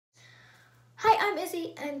Hi, I'm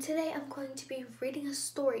Izzy, and today I'm going to be reading a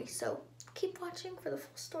story, so keep watching for the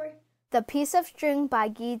full story. The Piece of String by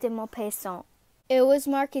Guy de Maupassant. It was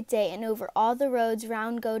market day, and over all the roads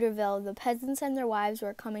round Goderville the peasants and their wives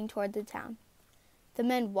were coming toward the town. The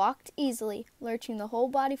men walked easily, lurching the whole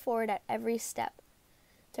body forward at every step.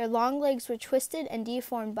 Their long legs were twisted and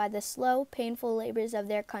deformed by the slow, painful labors of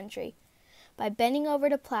their country, by bending over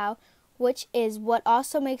to plow, which is what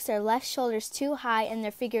also makes their left shoulders too high and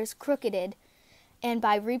their figures crooked, and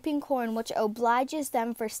by reaping corn, which obliges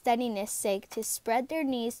them for steadiness' sake to spread their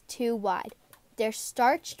knees too wide, their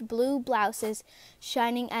starched blue blouses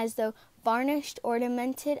shining as though varnished,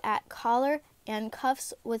 ornamented at collar and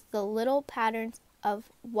cuffs with the little patterns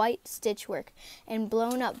of white stitchwork, and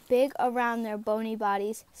blown up big around their bony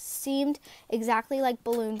bodies, seemed exactly like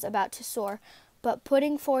balloons about to soar, but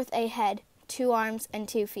putting forth a head, 2 arms, and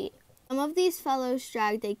 2 feet. Some of these fellows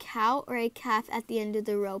dragged a cow or a calf at the end of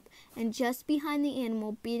the rope, and just behind the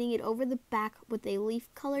animal, beating it over the back with a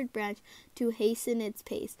leaf-colored branch to hasten its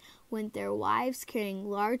pace, went their wives carrying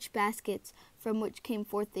large baskets from which came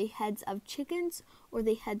forth the heads of chickens or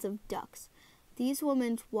the heads of ducks. These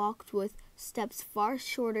women walked with steps far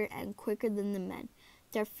shorter and quicker than the men.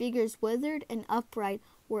 Their figures, withered and upright,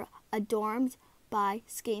 were adorned by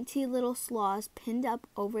scanty little slaws pinned up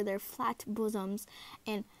over their flat bosoms,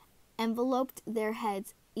 and enveloped their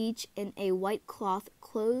heads each in a white cloth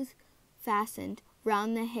close fastened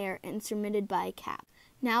round the hair and surmounted by a cap.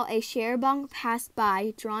 Now a char-bonc passed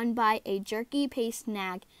by, drawn by a jerky-paced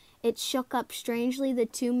nag. It shook up strangely the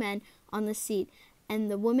 2 men on the seat, and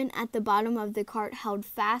the woman at the bottom of the cart held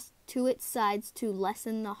fast to its sides to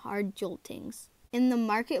lessen the hard joltings. In the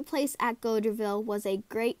marketplace at Goderville was a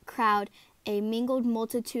great crowd, a mingled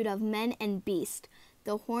multitude of men and beasts.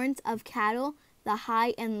 The horns of cattle, the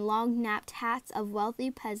high and long-napped hats of wealthy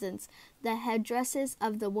peasants, the headdresses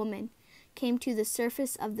of the women, came to the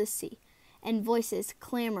surface of the sea, and voices,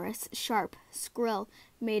 clamorous, sharp, shrill,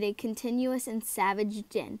 made a continuous and savage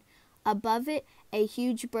din. Above it, a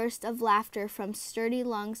huge burst of laughter from sturdy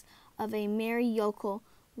lungs of a merry yokel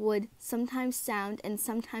would sometimes sound, and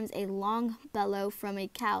sometimes a long bellow from a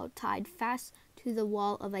cow tied fast to the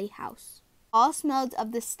wall of a house. All smelled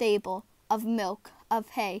of the stable, of milk, of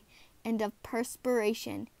hay, and of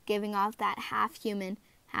perspiration, giving off that half-human,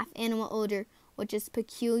 half-animal odor which is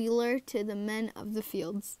peculiar to the men of the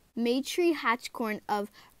fields. Maitre Hatchcorn of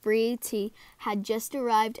Briety had just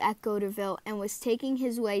arrived at Goderville, and was taking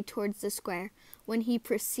his way towards the square, when he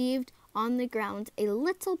perceived on the ground a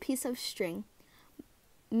little piece of string.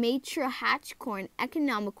 Maitre Hatchcorn,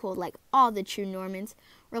 economical like all the true Normans,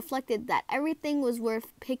 reflected that everything was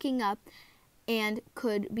worth picking up and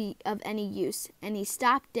could be of any use, and he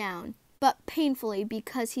stopped down, but painfully,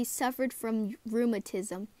 because he suffered from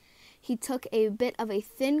rheumatism. He took a bit of a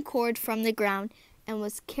thin cord from the ground, and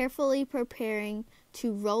was carefully preparing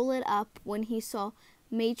to roll it up, when he saw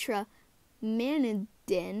Maitre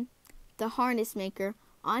Manadin, the harness-maker,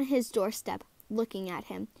 on his doorstep, looking at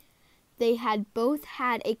him. They had both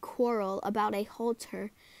had a quarrel about a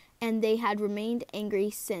halter, and they had remained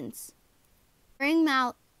angry since. Bearing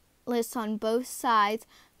malice on both sides,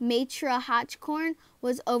 Maitre Hatchcorn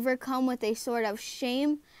was overcome with a sort of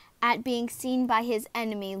shame at being seen by his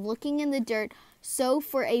enemy looking in the dirt so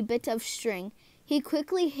for a bit of string. He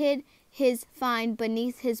quickly hid his find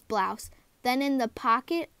beneath his blouse, then in the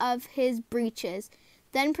pocket of his breeches,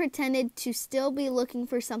 then pretended to still be looking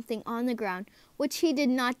for something on the ground, which he did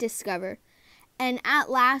not discover, and at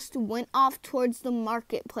last went off towards the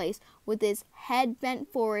marketplace with his head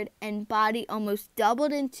bent forward and body almost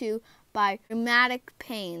doubled in 2 by rheumatic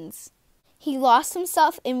pains. He lost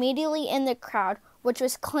himself immediately in the crowd, which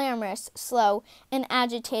was clamorous, slow, and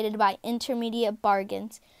agitated by intermediate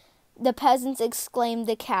bargains. The peasants exclaimed,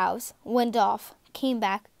 the cows went off, came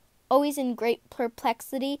back, always in great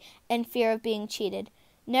perplexity and fear of being cheated,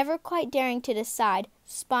 never quite daring to decide,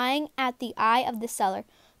 spying at the eye of the seller,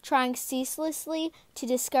 trying ceaselessly to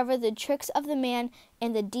discover the tricks of the man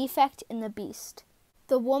and the defect in the beast.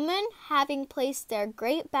 The woman, having placed their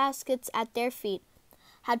great baskets at their feet,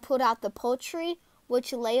 had pulled out the poultry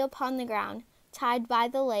which lay upon the ground, tied by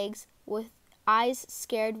the legs, with eyes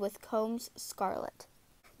scared with combs scarlet,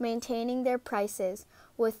 maintaining their prices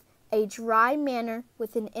with a dry manner,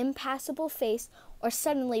 with an impassible face, or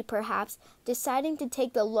suddenly, perhaps, deciding to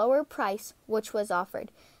take the lower price which was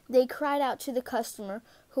offered. They cried out to the customer,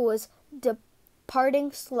 who was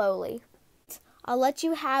departing slowly, "I'll let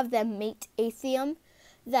you have them, mate Atheum."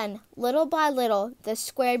 Then, little by little, the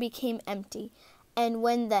square became empty, and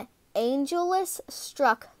when the Angelus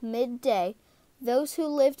struck midday, those who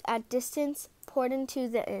lived at distance poured into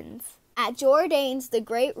the inns. At Jourdain's, the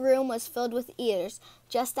great room was filled with eaters,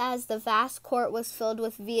 just as the vast court was filled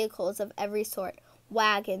with vehicles of every sort,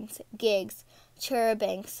 wagons, gigs,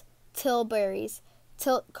 charabancs, tilburys,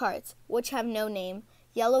 tilt carts, which have no name,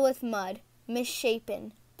 yellow with mud,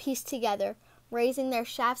 misshapen, pieced together, raising their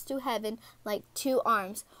shafts to heaven like two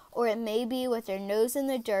arms, or it may be with their nose in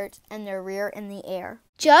the dirt and their rear in the air.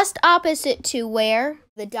 Just opposite to where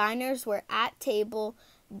the diners were at table,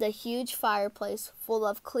 the huge fireplace, full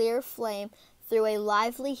of clear flame, threw a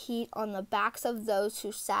lively heat on the backs of those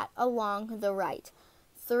who sat along the right.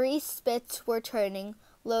 3 spits were turning,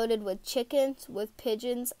 loaded with chickens, with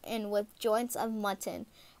pigeons, and with joints of mutton,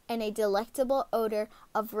 and a delectable odor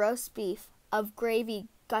of roast beef, of gravy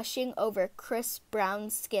gushing over crisp brown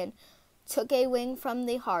skin, took a wing from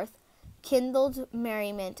the hearth. Kindled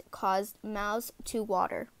merriment caused mouths to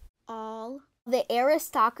water. All the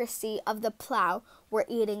aristocracy of the plough were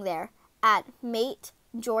eating there, at Mate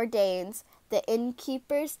Jourdain's, the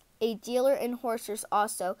innkeepers, a dealer in horses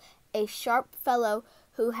also, a sharp fellow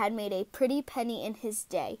who had made a pretty penny in his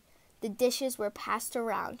day. The dishes were passed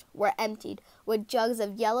around, were emptied, with jugs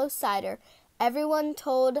of yellow cider. Everyone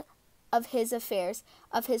told of his affairs,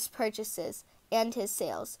 of his purchases, and his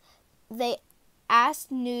sales. They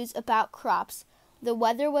asked news about crops. The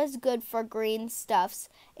weather was good for green stuffs,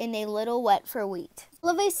 and a little wet for wheat.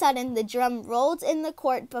 All of a sudden, the drum rolled in the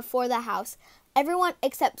court before the house. Everyone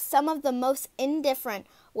except some of the most indifferent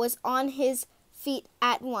was on his feet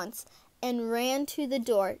at once, and ran to the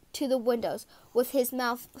door, to the windows, with his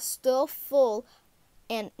mouth still full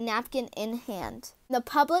and napkin in hand. The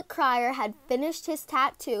public crier had finished his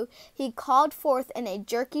tattoo. He called forth in a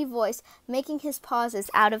jerky voice, making his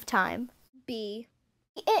pauses out of time. Be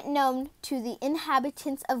it known to the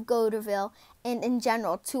inhabitants of Goderville, and in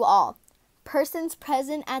general to all persons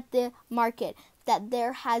present at the market, that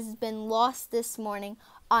there has been lost this morning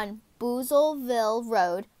on Boozleville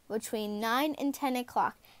Road, between 9 and 10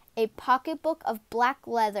 o'clock, a pocketbook of black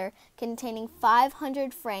leather containing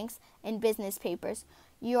 500 francs and business papers.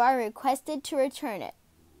 You are requested to return it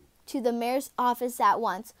to the mayor's office at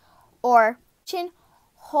once, or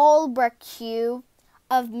Holbrook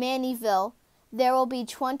of Maniville. There will be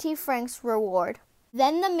 20 francs reward.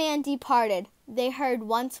 Then the man departed. They heard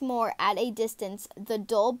once more at a distance the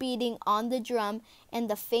dull beating on the drum and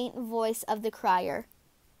the faint voice of the crier.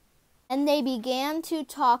 And they began to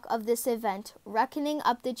talk of this event, reckoning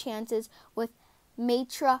up the chances with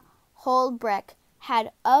Maitre Holbrook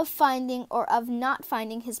had of finding or of not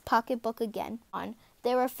finding his pocketbook again.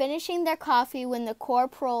 They were finishing their coffee when the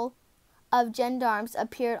corporal of gendarmes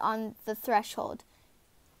appeared on the threshold.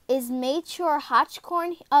 Is Maitre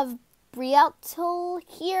Hotchcorn of Brialtle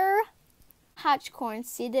here? Hotchcorn,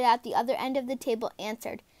 seated at the other end of the table,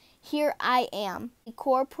 answered, Here I am. The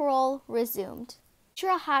corporal resumed.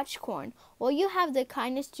 Maitre Hotchcorn, will you have the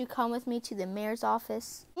kindness to come with me to the mayor's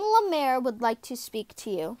office? The mayor would like to speak to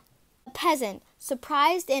you. The peasant,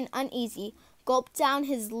 surprised and uneasy, gulped down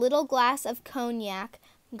his little glass of cognac,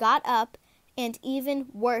 got up, and even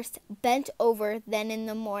worse, bent over than in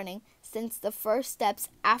the morning, since the first steps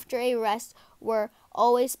after a rest were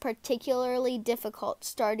always particularly difficult,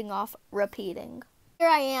 starting off, repeating, Here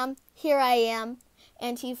I am,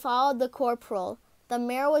 and he followed the corporal. The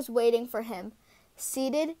mayor was waiting for him,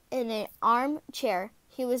 seated in an armchair.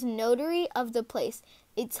 He was notary of the place,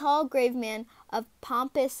 a tall, grave man of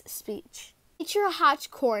pompous speech. Maitre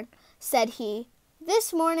Hotchcorn, said he,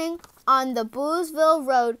 this morning on the Boozleville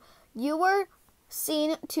Road you were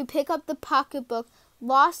seen to pick up the pocketbook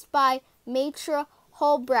lost by Maitre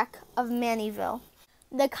Holbrook of Maniville.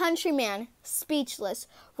 The countryman, speechless,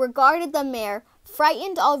 regarded the mayor,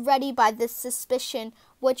 frightened already by this suspicion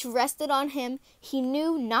which rested on him, he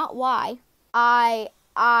knew not why. I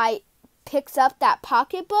picks up that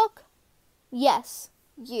pocketbook? Yes,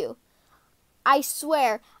 you. I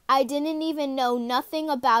swear I didn't even know nothing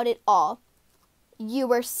about it all. You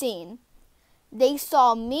were seen. They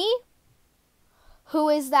saw me? Who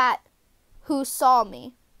is that who saw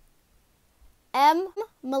me? M.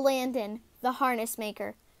 Melandon, the harness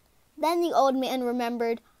maker. Then the old man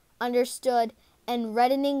remembered, understood, and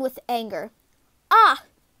reddening with anger. Ah!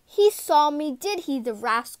 He saw me, did he, the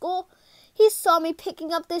rascal? He saw me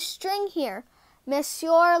picking up this string here,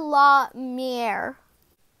 Monsieur la Maire.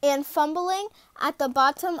 And fumbling at the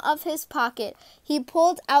bottom of his pocket, he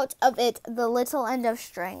pulled out of it the little end of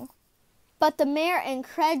string. But the mayor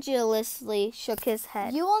incredulously shook his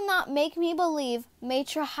head. You will not make me believe,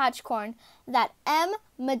 Maitre Hotchcorn, that M.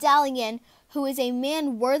 Medallion, who is a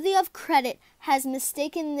man worthy of credit, has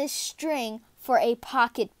mistaken this string for a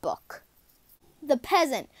pocketbook. The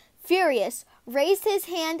peasant, furious, raised his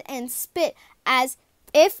hand and spit as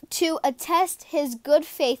if to attest his good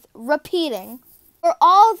faith, repeating, "For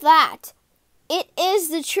all that, it is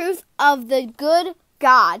the truth of the good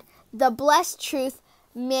God, the blessed truth,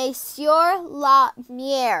 Monsieur la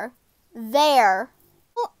Mière, there,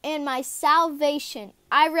 and my salvation,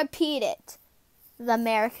 I repeat it," the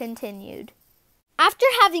mayor continued. After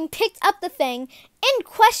having picked up the thing in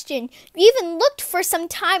question, you even looked for some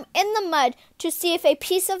time in the mud to see if a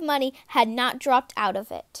piece of money had not dropped out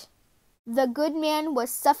of it. The good man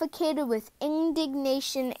was suffocated with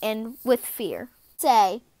indignation and with fear.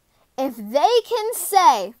 Say, if they can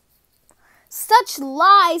say such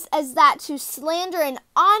lies as that to slander an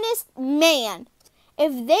honest man,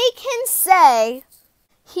 if they can say,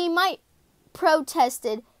 he might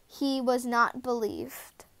protested he was not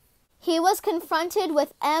believed. He was confronted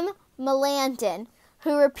with M. Melandin,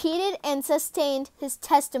 who repeated and sustained his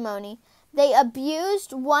testimony. They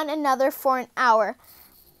abused one another for an hour.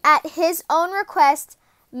 At his own request,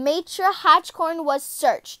 Maitre Hatchcorn was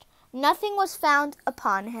searched. Nothing was found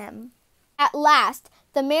upon him. At last,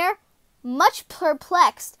 the mayor, much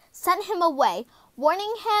perplexed, sent him away,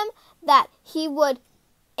 warning him that he would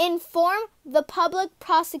inform the public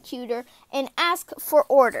prosecutor and ask for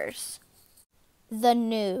orders. The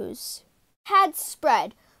news had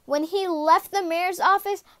spread. When he left the mayor's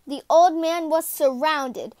office, the old man was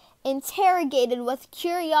surrounded, interrogated with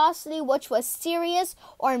curiosity which was serious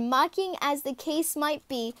or mocking as the case might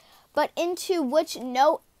be, but into which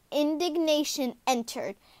no indignation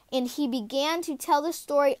entered, and he began to tell the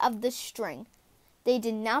story of the string. They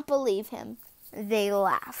did not believe him. They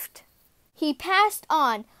laughed. He passed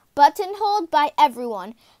on, buttonholed by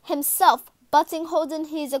everyone, himself buttonholding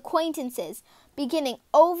his acquaintances, beginning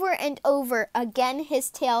over and over again his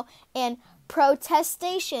tale and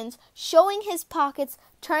protestations, showing his pockets,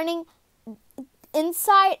 turning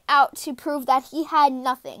inside out to prove that he had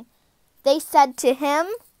nothing. They said to him,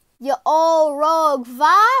 "You old rogue,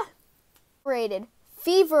 va?"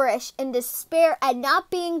 Feverish in despair at not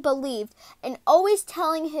being believed, and always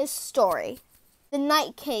telling his story. The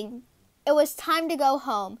night came. It was time to go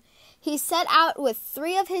home. He set out with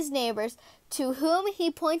 3 of his neighbors, to whom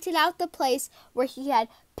he pointed out the place where he had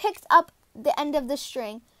picked up the end of the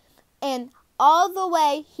string, and all the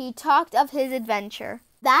way he talked of his adventure.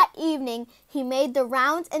 That evening he made the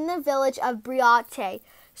rounds in the village of Briotte,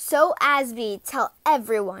 so as to tell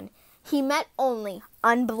everyone. He met only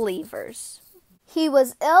unbelievers. He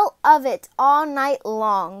was ill of it all night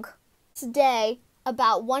long. Today,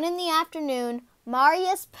 about 1 in the afternoon,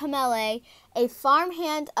 Marius Pamele, a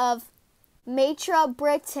farmhand of Maitre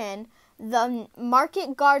Breton, the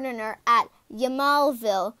market gardener at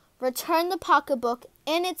Yamalville, returned the pocketbook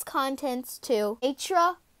and its contents to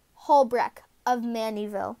Maitre Holbrecht of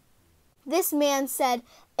Maniville. This man said,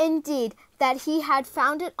 indeed, that he had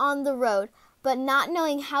found it on the road, but not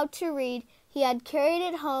knowing how to read, he had carried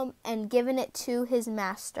it home and given it to his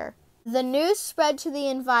master. The news spread to the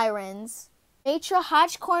environs. Maitre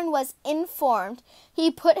Hatchcorn was informed.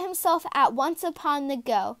 He put himself at once upon the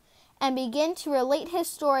go, and began to relate his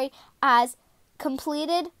story as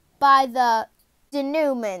completed by the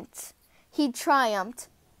denouement. He triumphed.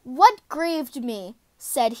 "What grieved me,"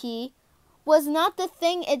 said he, "was not the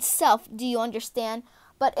thing itself, do you understand,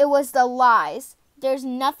 but it was the lies. There's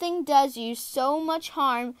nothing does you so much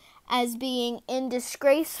harm as being in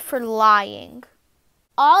disgrace for lying."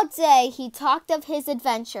 All day he talked of his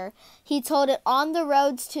adventure. He told it on the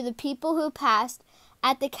roads to the people who passed,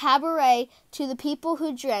 at the cabaret to the people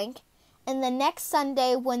who drank, and the next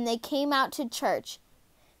Sunday when they came out to church.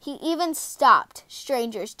 He even stopped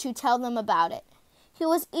strangers to tell them about it. He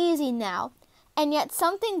was easy now, and yet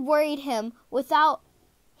something worried him without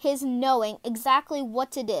his knowing exactly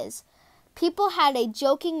what it is. People had a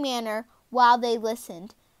joking manner while they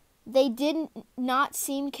listened. They did not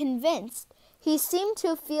seem convinced. He seemed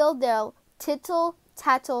to feel their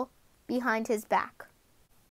tittle-tattle behind his back.